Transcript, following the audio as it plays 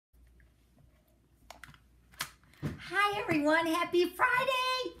Hi everyone, happy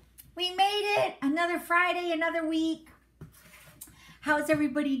Friday! We made it! Another Friday, another week. How's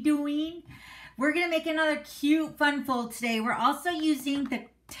everybody doing? We're gonna make another cute fun fold today. We're also using the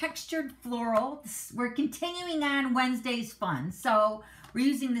textured floral. We're continuing on Wednesday's fun. So we're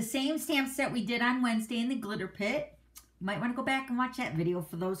using the same stamp set we did on Wednesday in the glitter pit. You might want to go back and watch that video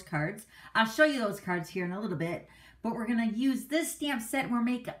for those cards. I'll show you those cards here in a little bit. But we're going to use this stamp set and we'll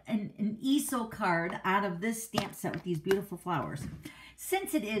make an easel card out of this stamp set with these beautiful flowers.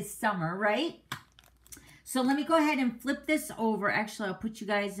 Since it is summer, right? So let me go ahead and flip this over. Actually, I'll put you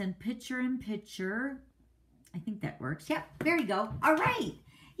guys in picture. I think that works. Yep, there you go. All right.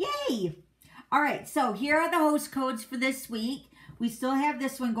 Yay. All right, so here are the host codes for this week. We still have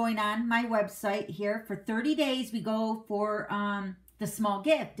this one going on my website here. For 30 days, we go for the small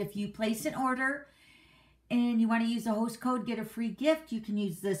gift. If you place an order and you want to use a host code, get a free gift, you can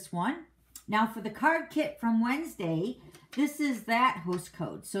use this one. Now for the card kit from Wednesday, this is that host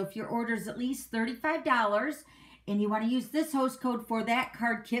code. So if your order is at least $35 and you want to use this host code for that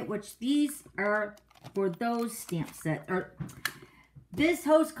card kit, which these are for those stamp sets, or this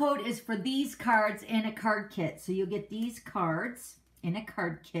host code is for these cards in a card kit. So you'll get these cards in a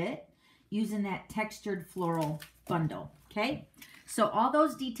card kit using that textured floral bundle, okay? So all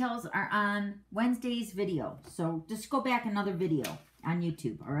those details are on Wednesday's video. So just go back another video on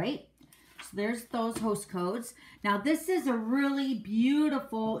YouTube, all right? So there's those host codes. Now this is a really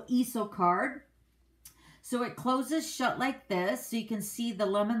beautiful easel card. So it closes shut like this. So you can see the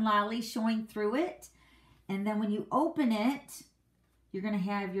lemon lolly showing through it. And then when you open it, you're going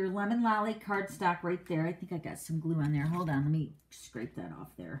to have your lemon lolly cardstock right there. I think I got some glue on there. Hold on, let me scrape that off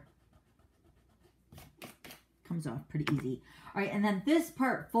there. Comes off pretty easy. All right, and then this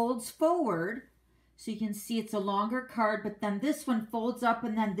part folds forward, so you can see it's a longer card, but then this one folds up,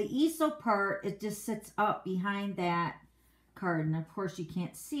 and then the easel part, it just sits up behind that card. And of course, you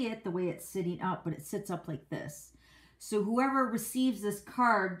can't see it the way it's sitting up, but it sits up like this. So whoever receives this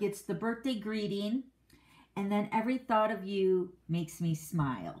card gets the birthday greeting, and then every thought of you makes me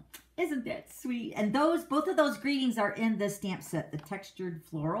smile. Isn't that sweet? And both of those greetings are in this stamp set, the textured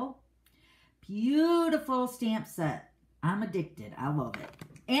floral. Beautiful stamp set. I'm addicted. I love it.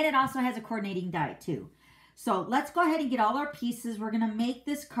 And it also has a coordinating die too. So let's go ahead and get all our pieces. We're going to make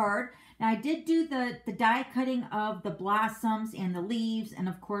this card. Now I did do the die cutting of the blossoms and the leaves and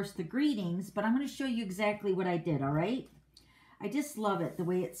of course the greetings, but I'm going to show you exactly what I did, all right? I just love it, the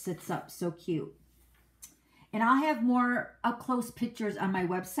way it sits up. So cute. And I'll have more up-close pictures on my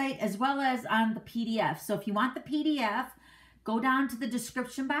website as well as on the PDF. So if you want the PDF, go down to the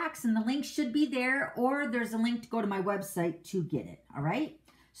description box and the link should be there, or there's a link to go to my website to get it, all right?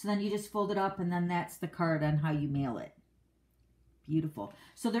 So then you just fold it up and then that's the card on how you mail it. Beautiful.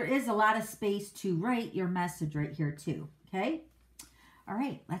 So there is a lot of space to write your message right here too, okay? All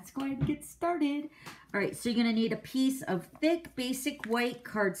right, let's go ahead and get started. All right, so you're gonna need a piece of thick basic white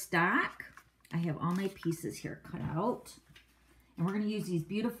cardstock. I have all my pieces here cut out. And we're going to use these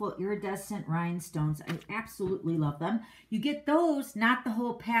beautiful iridescent rhinestones. I absolutely love them. You get those, not the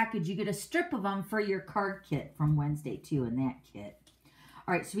whole package. You get a strip of them for your card kit from Wednesday too in that kit.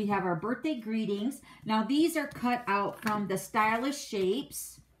 All right, so we have our birthday greetings. Now these are cut out from the Stylish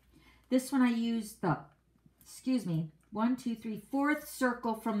Shapes. This one I used the, 1, 2, 3, 4th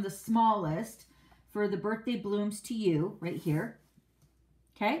circle from the smallest for the birthday blooms to you right here.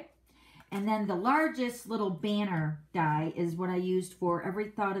 Okay. And then the largest little banner die is what I used for Every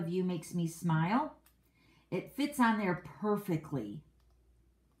Thought of You Makes Me Smile. It fits on there perfectly.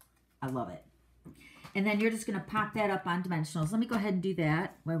 I love it. And then you're just going to pop that up on dimensionals. Let me go ahead and do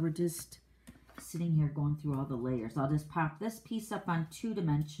that while we're just sitting here going through all the layers. I'll just pop this piece up on 2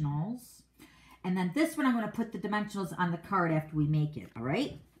 dimensionals. And then this one I'm going to put the dimensionals on the card after we make it, all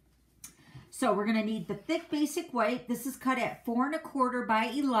right? So we're going to need the thick basic white. This is cut at 4 1/4 by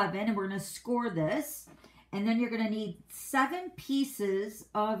 11, and we're going to score this. And then you're going to need 7 pieces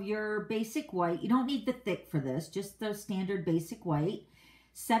of your basic white. You don't need the thick for this, just the standard basic white.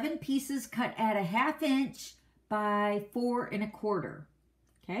 7 pieces cut at a 1/2 inch by 4 1/4.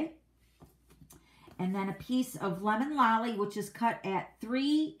 Okay. And then a piece of lemon lolly, which is cut at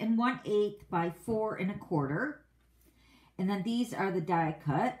 3 1/8 by 4 1/4. And then these are the die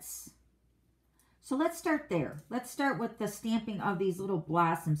cuts. So let's start there. Let's start with the stamping of these little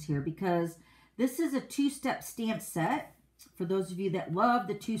blossoms here, because this is a 2-step stamp set. For those of you that love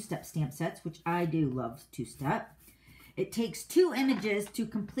the 2-step stamp sets, which I do love 2-step, it takes 2 images to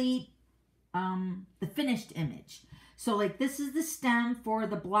complete the finished image. So like this is the stem for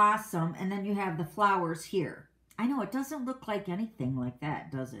the blossom, and then you have the flowers here. I know it doesn't look like anything like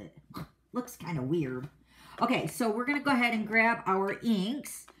that, does it? Looks kind of weird. Okay, so we're going to go ahead and grab our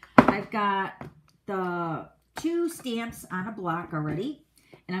inks. I've got the 2 stamps on a block already.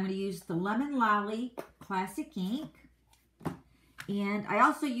 And I'm going to use the Lemon Lolly Classic ink. And I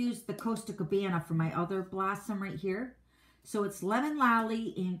also used the Coastal Cabana for my other blossom right here. So it's Lemon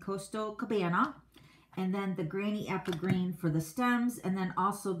Lolly and Coastal Cabana. And then the Granny Apple Green for the stems. And then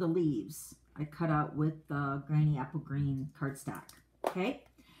also the leaves I cut out with the Granny Apple Green cardstock. Okay.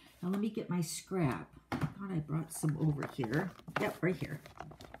 Now let me get my scrap. I thought I brought some over here. Yep, right here.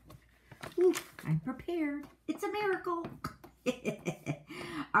 Ooh, I'm prepared. It's a miracle.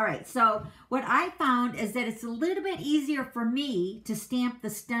 All right, so what I found is that it's a little bit easier for me to stamp the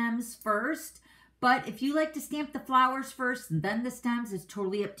stems first, but if you like to stamp the flowers first and then the stems, it's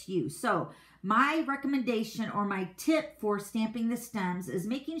totally up to you. So my recommendation or my tip for stamping the stems is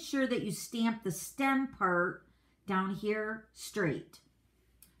making sure that you stamp the stem part down here straight.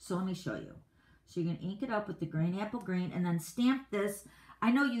 So let me show you. So you're going to ink it up with the Granny Apple Green and then stamp this. I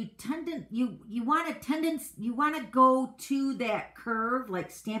know you want to go to that curve,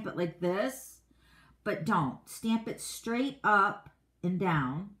 like stamp it like this, but don't. Stamp it straight up and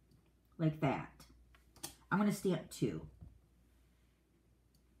down like that. I'm going to stamp 2.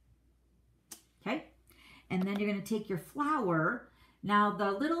 Okay? And then you're going to take your flower. Now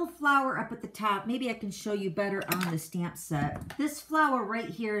the little flower up at the top, maybe I can show you better on the stamp set. This flower right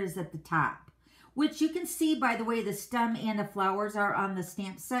here is at the top, which you can see by the way the stem and the flowers are on the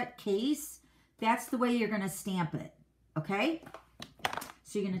stamp set case. That's the way you're going to stamp it, okay?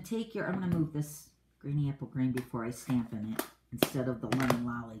 So you're going to take your, I'm going to move this Granny Apple Green before I stamp in it instead of the Lemon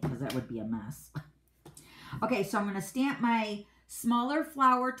Lolly because that would be a mess. Okay, so I'm going to stamp my smaller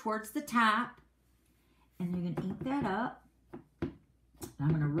flower towards the top and you're going to ink that up. I'm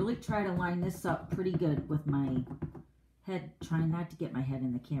going to really try to line this up pretty good with my head, trying not to get my head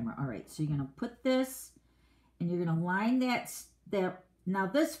in the camera. All right, so you're going to put this and you're going to line that. Now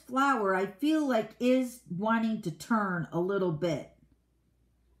this flower I feel like is wanting to turn a little bit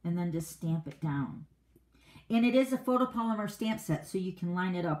and then just stamp it down. And it is a photopolymer stamp set, so you can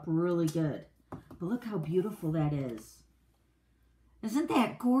line it up really good. But look how beautiful that is. Isn't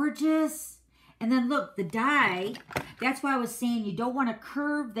that gorgeous? And then look, the die, that's why I was saying you don't want to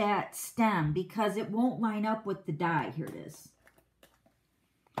curve that stem because it won't line up with the die. Here it is.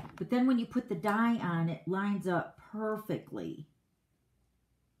 But then when you put the die on, it lines up perfectly.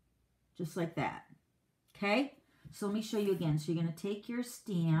 Just like that. Okay? So let me show you again. So you're going to take your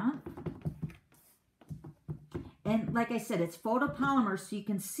stamp. And like I said, it's photopolymer, so you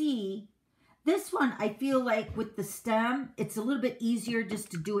can see. This one, I feel like with the stem, it's a little bit easier just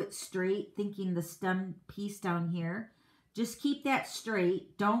to do it straight, thinking the stem piece down here. Just keep that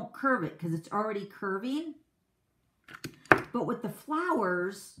straight. Don't curve it because it's already curving. But with the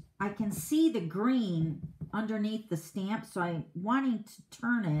flowers, I can see the green underneath the stamp, so I'm wanting to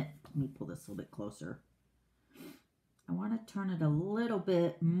turn it. Let me pull this a little bit closer. I want to turn it a little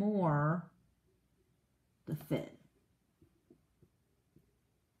bit more to fit.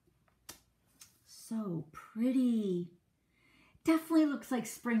 So pretty. Definitely looks like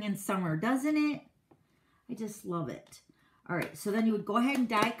spring and summer, doesn't it? I just love it. All right, so then you would go ahead and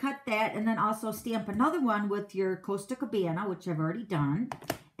die cut that and then also stamp another one with your Coastal Cabana, which I've already done,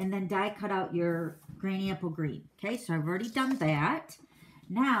 and then die cut out your Granny Apple Green. Okay, so I've already done that.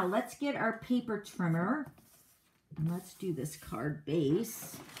 Now let's get our paper trimmer and let's do this card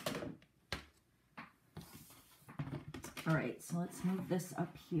base. All right, so let's move this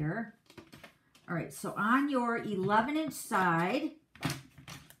up here. All right, so on your 11-inch side, I'm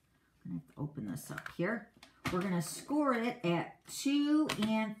going to open this up here. We're going to score it at 2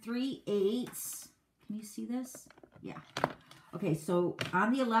 3/8. Can you see this? Yeah. Okay, so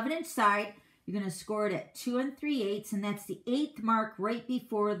on the 11-inch side, you're going to score it at 2 3/8, and that's the 8th mark right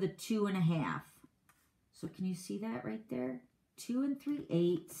before the 2.5. So can you see that right there? 2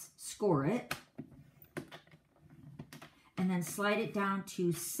 3/8, score it. And then slide it down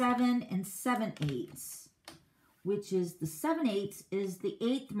to 7 7/8, which is the 7/8 is the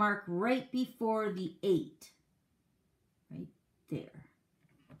 8th mark right before the 8. Right there.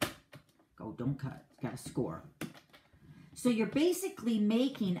 Go, don't cut. Got to score. So you're basically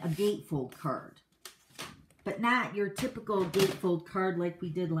making a gatefold card, but not your typical gatefold card like we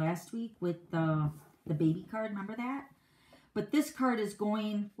did last week with the baby card. Remember that? But this card is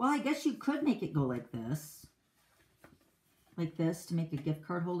going, well, I guess you could make it go like this. Like this to make a gift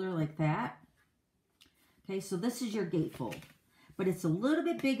card holder like that. Okay, so this is your gatefold. But it's a little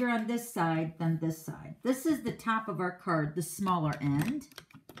bit bigger on this side than this side. This is the top of our card, the smaller end.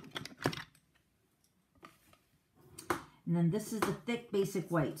 And then this is the thick basic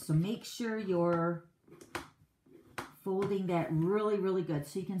white. So make sure your folding that really, really good.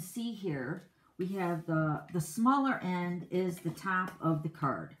 So you can see here, we have the smaller end is the top of the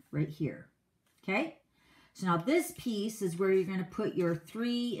card right here. Okay? So now this piece is where you're going to put your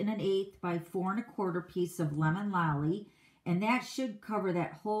 3 1/8 by 4 1/4 piece of lemon lolly. And that should cover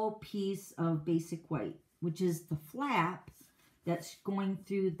that whole piece of basic white, which is the flap that's going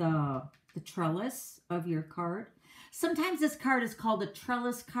through the trellis of your card. Sometimes this card is called a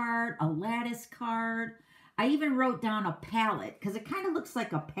trellis card, a lattice card. I even wrote down a palette because it kind of looks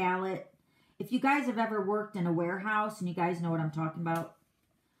like a palette. If you guys have ever worked in a warehouse and you guys know what I'm talking about,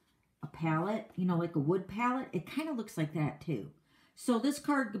 a palette, you know, like a wood palette, it kind of looks like that too. So this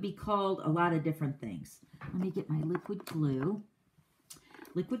card could be called a lot of different things. Let me get my liquid glue.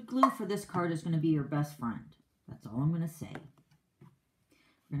 Liquid glue for this card is going to be your best friend. That's all I'm going to say.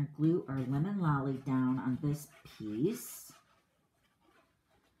 We're going to glue our lemon lolly down on this piece.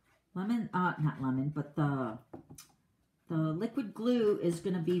 Not lemon, but the liquid glue is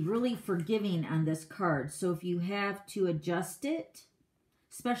going to be really forgiving on this card. So if you have to adjust it,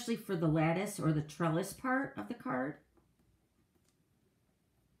 especially for the lattice or the trellis part of the card.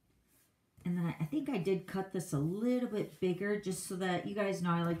 And then I think I did cut this a little bit bigger just so that you guys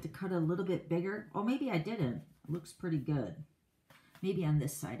know I like to cut a little bit bigger. Oh, maybe I didn't. It looks pretty good. Maybe on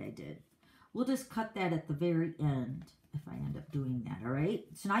this side I did. We'll just cut that at the very end if I end up doing that, all right?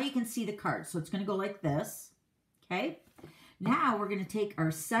 So now you can see the card. So it's going to go like this, okay? Now we're going to take our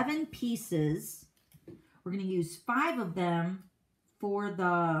 7 pieces. We're going to use 5 of them for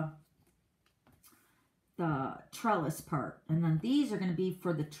the trellis part. And then these are going to be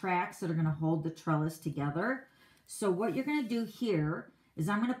for the tracks that are going to hold the trellis together. So what you're going to do here is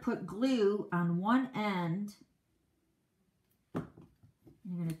I'm going to put glue on one end.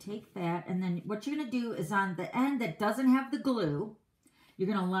 You're going to take that, and then what you're going to do is on the end that doesn't have the glue, you're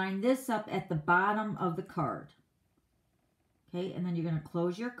going to line this up at the bottom of the card. Okay, and then you're going to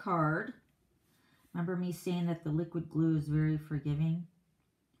close your card. Remember me saying that the liquid glue is very forgiving?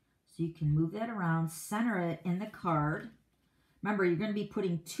 So you can move that around, center it in the card. Remember, you're going to be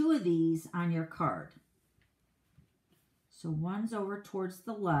putting 2 of these on your card. So one's over towards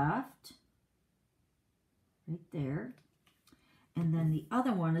the left, right there. And then the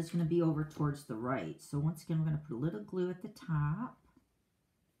other one is going to be over towards the right. So once again, we're going to put a little glue at the top.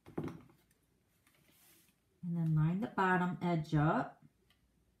 And then line the bottom edge up.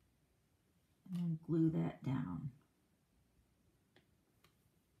 And then glue that down.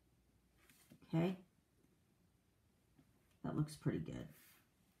 Okay. That looks pretty good.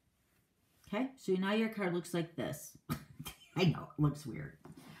 Okay, so now your card looks like this. I know, it looks weird.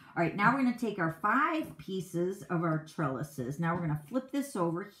 All right, now we're going to take our 5 pieces of our trellises. Now we're going to flip this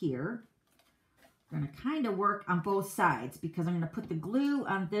over here. We're going to kind of work on both sides because I'm going to put the glue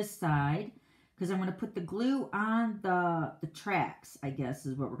on this side because I'm going to put the glue on the tracks, I guess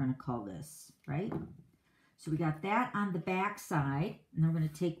is what we're going to call this, right? So we got that on the back side, and then we're going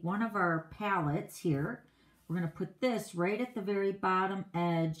to take one of our palettes here. We're going to put this right at the very bottom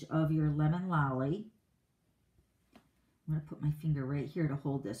edge of your lemon lolly. I'm going to put my finger right here to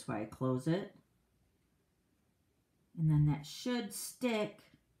hold this while I close it. And then that should stick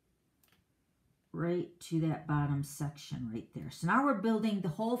right to that bottom section right there. So now we're building the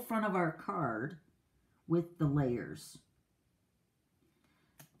whole front of our card with the layers.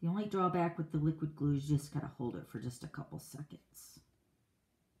 The only drawback with the liquid glue is you just got to hold it for just a couple seconds.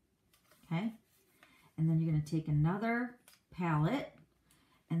 Okay? And then you're going to take another palette.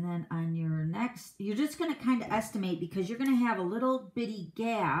 And then on your next, you're just going to kind of estimate because you're going to have a little bitty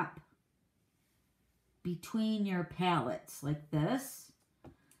gap between your palettes like this.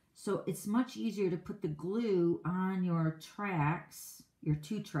 So it's much easier to put the glue on your tracks, your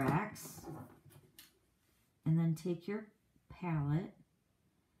 2 tracks. And then take your palette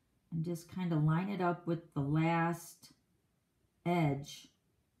and just kind of line it up with the last edge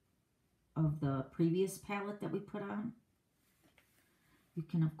of the previous palette that we put on. You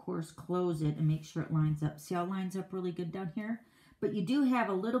can, of course, close it and make sure it lines up. See how it lines up really good down here? But you do have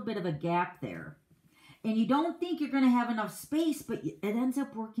a little bit of a gap there. And you don't think you're going to have enough space, but it ends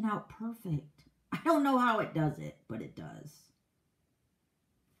up working out perfect. I don't know how it does it, but it does.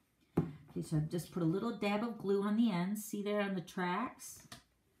 Okay, so I've just put a little dab of glue on the end. See there on the tracks?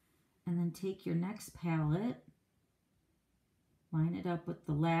 And then take your next palette. Line it up with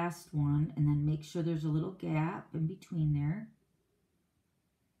the last one. And then make sure there's a little gap in between there.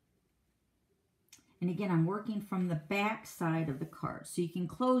 And again, I'm working from the back side of the card. So you can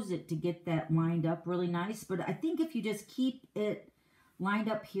close it to get that lined up really nice. But I think if you just keep it lined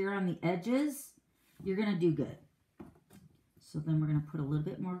up here on the edges, you're going to do good. So then we're going to put a little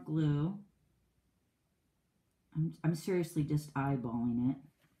bit more glue. I'm seriously just eyeballing it.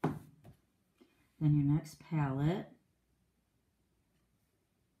 Then your next palette.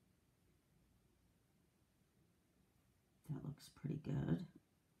 That looks pretty good.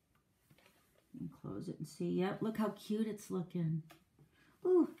 And close it and see. Yep, look how cute it's looking.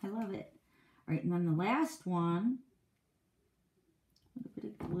 Ooh, I love it. All right, and then the last one, a little bit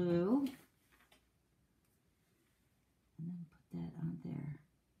of glue. And then put that on there.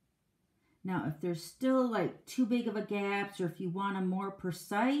 Now, if there's still like too big of a gaps, or if you want them more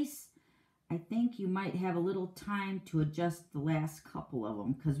precise, I think you might have a little time to adjust the last couple of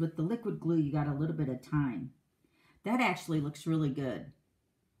them, because with the liquid glue, you got a little bit of time. That actually looks really good.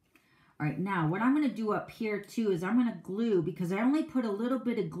 All right, now what I'm going to do up here too is I'm going to glue, because I only put a little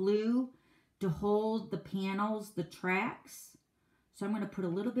bit of glue to hold the panels, the tracks. So I'm going to put a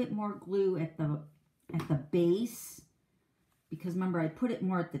little bit more glue at the base, because remember I put it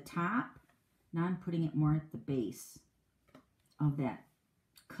more at the top. Now I'm putting it more at the base of that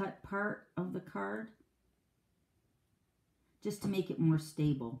cut part of the card, just to make it more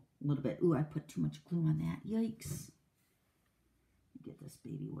stable a little bit. Ooh, I put too much glue on that. Yikes. Get this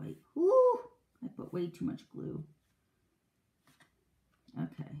baby white. Ooh, I put way too much glue.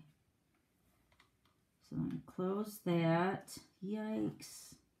 Okay. So I'm going to close that.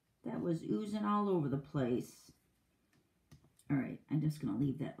 Yikes. That was oozing all over the place. All right, I'm just going to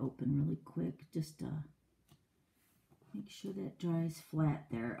leave that open really quick, just to make sure that dries flat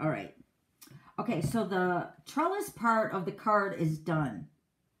there. All right. Okay, so the trellis part of the card is done,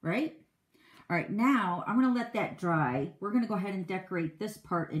 right? All right, now I'm going to let that dry. We're going to go ahead and decorate this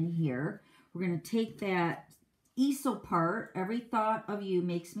part in here. We're going to take that easel part, Every Thought of You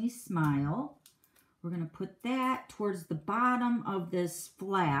Makes Me Smile. We're going to put that towards the bottom of this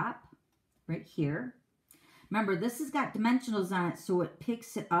flap right here. Remember, this has got dimensionals on it, so it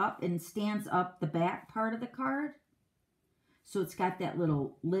picks it up and stands up the back part of the card. So it's got that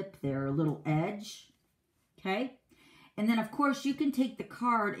little lip there, a little edge, okay? And then, of course, you can take the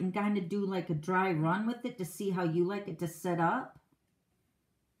card and kind of do like a dry run with it to see how you like it to set up,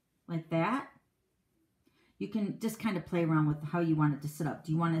 like that. You can just kind of play around with how you want it to set up.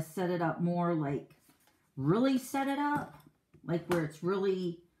 Do you want to set it up more like really set it up, like where it's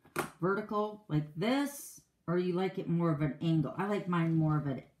really vertical like this? Or you like it more of an angle? I like mine more of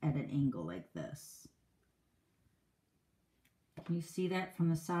it at an angle like this. Can you see that from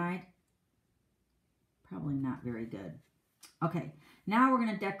the side? Probably not very good. Okay, now we're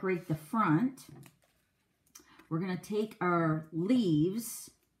going to decorate the front. We're going to take our leaves,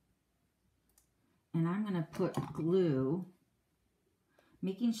 and I'm going to put glue,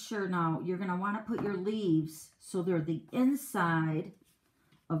 making sure now you're going to want to put your leaves so they're the inside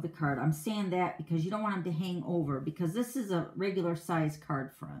of the card. I'm saying that because you don't want them to hang over, because this is a regular size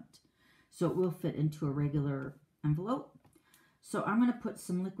card front, so it will fit into a regular envelope. So I'm going to put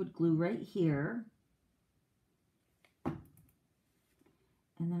some liquid glue right here, and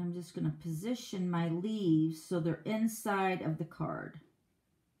then I'm just going to position my leaves so they're inside of the card,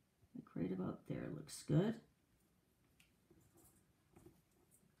 like right about there. Looks good.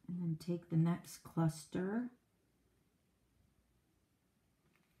 And then take the next cluster.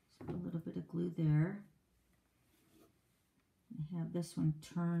 A little bit of glue there. I have this one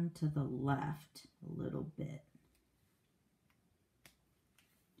turned to the left a little bit.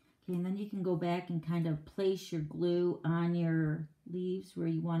 Okay, and then you can go back and kind of place your glue on your leaves where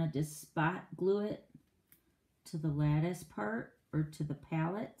you want to just spot glue it to the lattice part or to the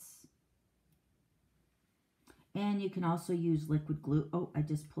palettes. And you can also use liquid glue. Oh, I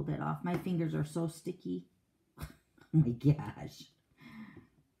just pulled that off. My fingers are so sticky. Oh my gosh.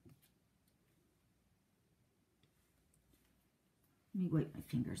 Let me wipe my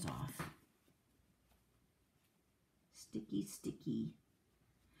fingers off. Sticky, sticky.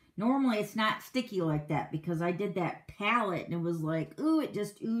 Normally it's not sticky like that because I did that palette and it was like, ooh, it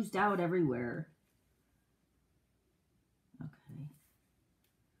just oozed out everywhere. Okay.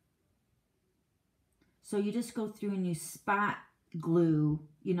 So you just go through and you spot glue,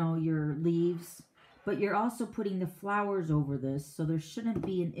 you know, your leaves, but you're also putting the flowers over this, so there shouldn't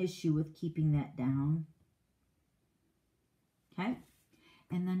be an issue with keeping that down. Okay,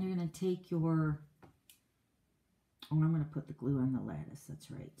 and then you're going to take your, oh, I'm going to put the glue on the lattice,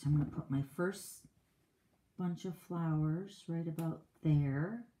 that's right. So I'm going to put my first bunch of flowers right about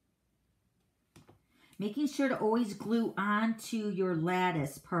there. Making sure to always glue onto your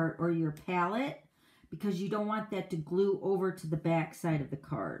lattice part or your palette, because you don't want that to glue over to the back side of the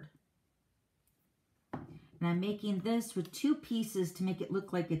card. And I'm making this with 2 pieces to make it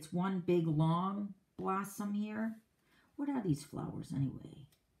look like it's one big long blossom here. What are these flowers anyway?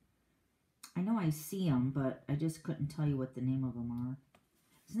 I know I see them, but I just couldn't tell you what the name of them are.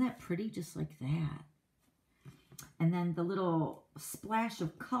 Isn't that pretty? Just like that. And then the little splash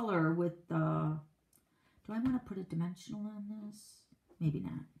of color with the... Do I want to put a dimensional on this? Maybe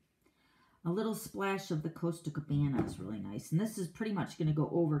not. A little splash of the Costa Cabana is really nice. And this is pretty much going to go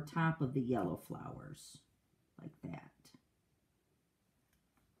over top of the yellow flowers. Like that.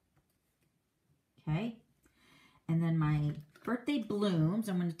 Okay. And then my birthday blooms,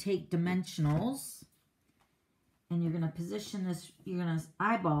 I'm going to take dimensionals. And you're going to position this, you're going to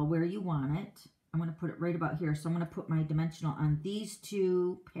eyeball where you want it. I'm going to put it right about here. So I'm going to put my dimensional on these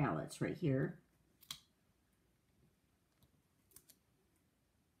two palettes right here.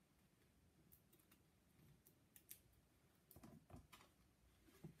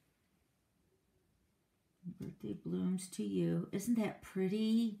 Birthday blooms to you. Isn't that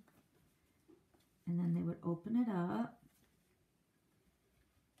pretty? And then they would open it up.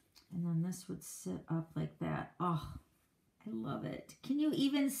 And then this would sit up like that. Oh, I love it. Can you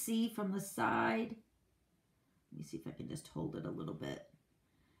even see from the side? Let me see if I can just hold it a little bit.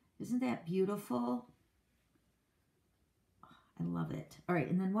 Isn't that beautiful? Oh, I love it. All right,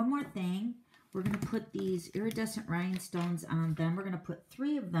 and then one more thing. We're going to put these iridescent rhinestones on them. We're going to put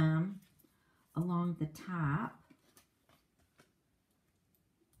 3 of them along the top.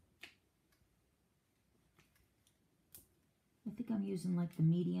 I think I'm using like the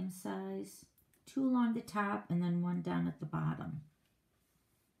medium size. 2 along the top and then 1 down at the bottom.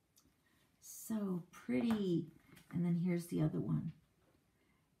 So pretty. And then here's the other one.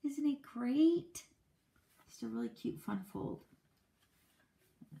 Isn't it great? Just a really cute fun fold.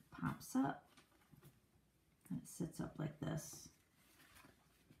 It pops up. And it sits up like this.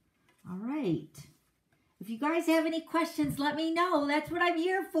 All right. If you guys have any questions, let me know. That's what I'm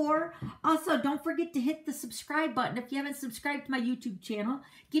here for. Also, don't forget to hit the subscribe button if you haven't subscribed to my YouTube channel.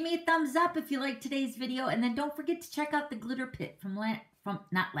 Give me a thumbs up if you like today's video. And then don't forget to check out the glitter pit from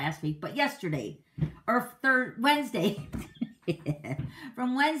not last week, but yesterday. Or Wednesday.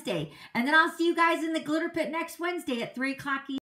 From Wednesday. And then I'll see you guys in the glitter pit next Wednesday at 3 o'clock.